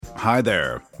Hi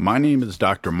there, my name is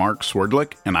Dr. Mark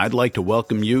Swerdlick, and I'd like to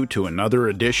welcome you to another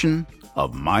edition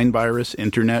of MindVirus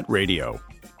Internet Radio.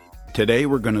 Today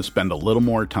we're going to spend a little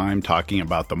more time talking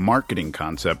about the marketing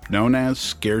concept known as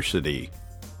scarcity.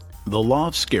 The law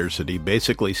of scarcity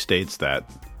basically states that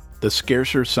the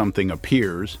scarcer something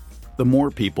appears, the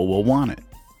more people will want it.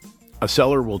 A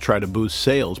seller will try to boost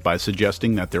sales by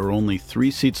suggesting that there are only 3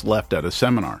 seats left at a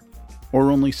seminar, or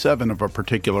only 7 of a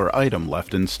particular item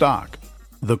left in stock.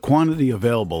 The quantity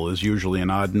available is usually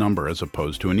an odd number as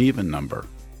opposed to an even number.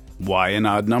 Why an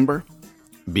odd number?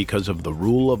 Because of the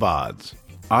rule of odds.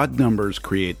 Odd numbers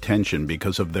create tension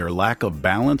because of their lack of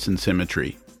balance and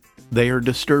symmetry. They are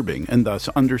disturbing and thus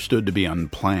understood to be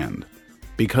unplanned.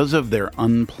 Because of their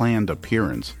unplanned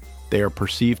appearance, they are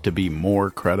perceived to be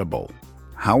more credible.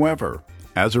 However,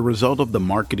 as a result of the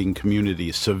marketing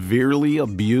community severely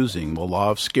abusing the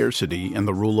law of scarcity and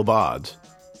the rule of odds,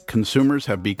 consumers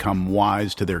have become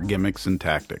wise to their gimmicks and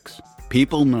tactics.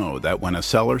 People know that when a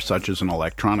seller such as an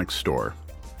electronics store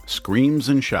screams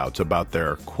and shouts about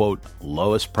their, quote,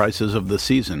 lowest prices of the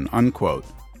season, unquote,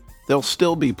 there'll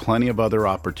still be plenty of other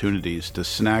opportunities to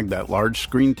snag that large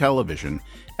screen television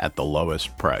at the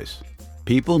lowest price.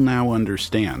 People now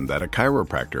understand that a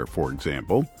chiropractor, for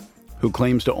example, who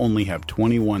claims to only have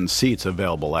 21 seats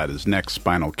available at his next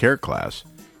spinal care class,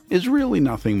 is really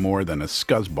nothing more than a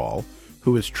scuzzball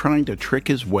who is trying to trick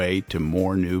his way to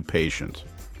more new patients.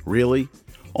 Really?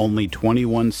 Only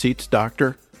 21 seats,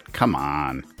 doctor? Come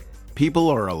on. People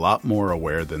are a lot more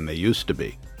aware than they used to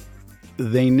be.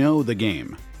 They know the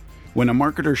game. When a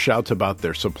marketer shouts about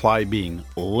their supply being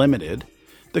limited,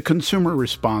 the consumer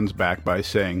responds back by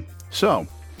saying, "So,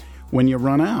 when you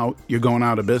run out, you're going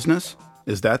out of business?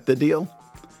 Is that the deal?"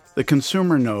 The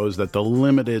consumer knows that the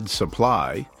limited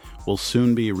supply will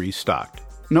soon be restocked.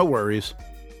 No worries.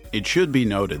 It should be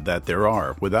noted that there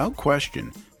are, without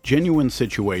question, genuine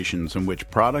situations in which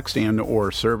products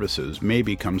and/or services may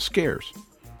become scarce.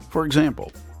 For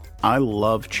example, I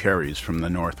love cherries from the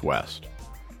Northwest.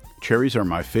 Cherries are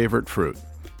my favorite fruit.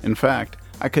 In fact,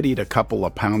 I could eat a couple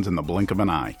of pounds in the blink of an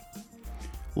eye.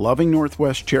 Loving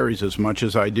Northwest cherries as much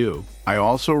as I do, I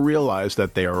also realize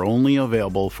that they are only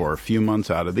available for a few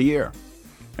months out of the year.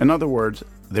 In other words,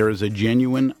 there is a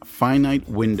genuine, finite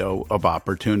window of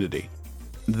opportunity.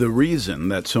 The reason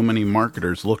that so many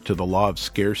marketers look to the law of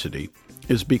scarcity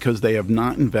is because they have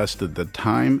not invested the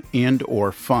time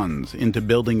and/or funds into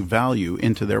building value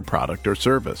into their product or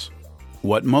service.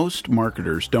 What most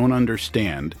marketers don't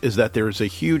understand is that there is a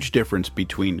huge difference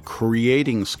between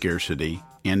creating scarcity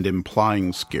and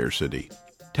implying scarcity.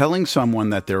 Telling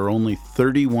someone that there are only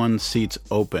 31 seats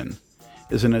open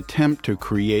is an attempt to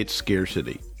create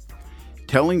scarcity.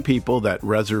 Telling people that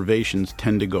reservations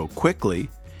tend to go quickly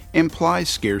implies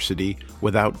scarcity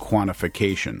without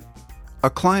quantification. A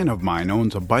client of mine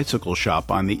owns a bicycle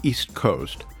shop on the East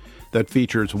Coast that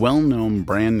features well-known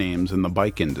brand names in the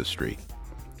bike industry.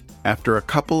 After a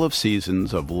couple of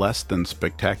seasons of less than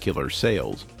spectacular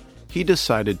sales, he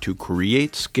decided to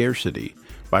create scarcity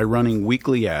by running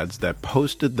weekly ads that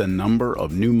posted the number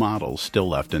of new models still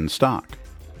left in stock.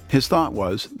 His thought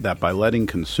was that by letting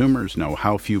consumers know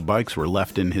how few bikes were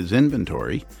left in his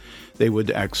inventory, they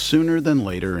would act sooner than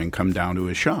later and come down to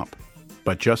his shop.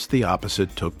 But just the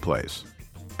opposite took place.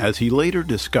 As he later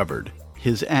discovered,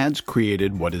 his ads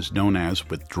created what is known as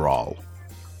withdrawal.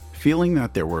 Feeling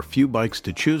that there were few bikes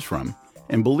to choose from,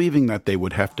 and believing that they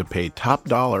would have to pay top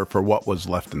dollar for what was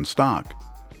left in stock,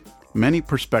 many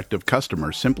prospective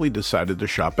customers simply decided to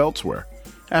shop elsewhere.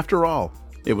 After all,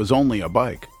 it was only a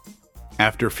bike.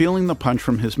 After feeling the punch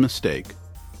from his mistake,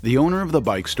 the owner of the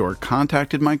bike store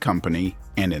contacted my company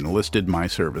and enlisted my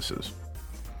services.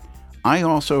 I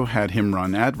also had him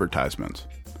run advertisements,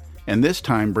 and this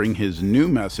time bring his new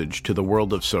message to the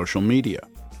world of social media.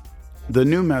 The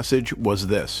new message was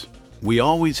this: we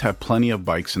always have plenty of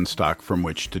bikes in stock from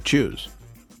which to choose,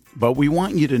 but we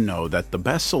want you to know that the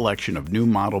best selection of new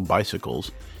model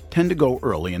bicycles tend to go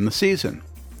early in the season,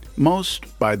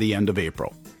 most by the end of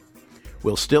April.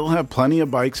 We'll still have plenty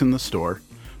of bikes in the store,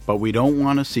 but we don't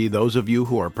want to see those of you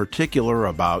who are particular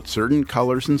about certain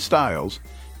colors and styles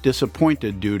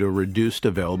disappointed due to reduced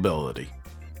availability.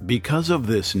 Because of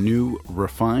this new,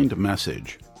 refined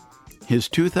message, his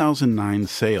 2009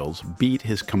 sales beat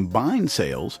his combined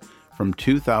sales from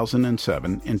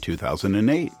 2007 and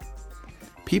 2008.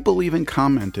 People even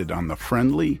commented on the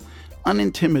friendly,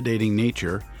 unintimidating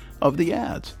nature of the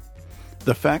ads.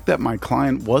 The fact that my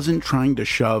client wasn't trying to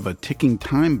shove a ticking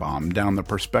time bomb down the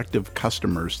prospective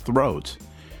customers' throats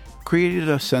created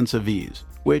a sense of ease,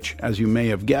 which, as you may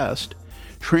have guessed,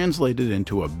 translated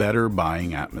into a better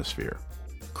buying atmosphere.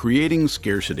 Creating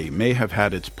scarcity may have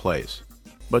had its place,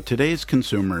 but today's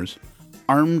consumers,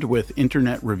 armed with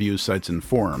internet review sites and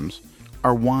forums,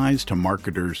 are wise to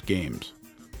marketers' games.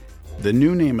 The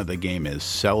new name of the game is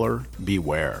Seller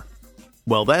Beware.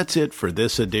 Well, that's it for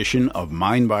this edition of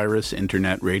MindVirus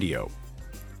Internet Radio.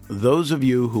 Those of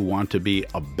you who want to be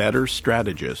a better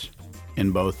strategist in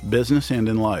both business and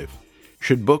in life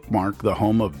should bookmark the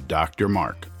home of Dr.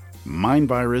 Mark,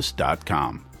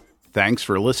 mindvirus.com. Thanks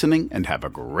for listening and have a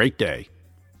great day.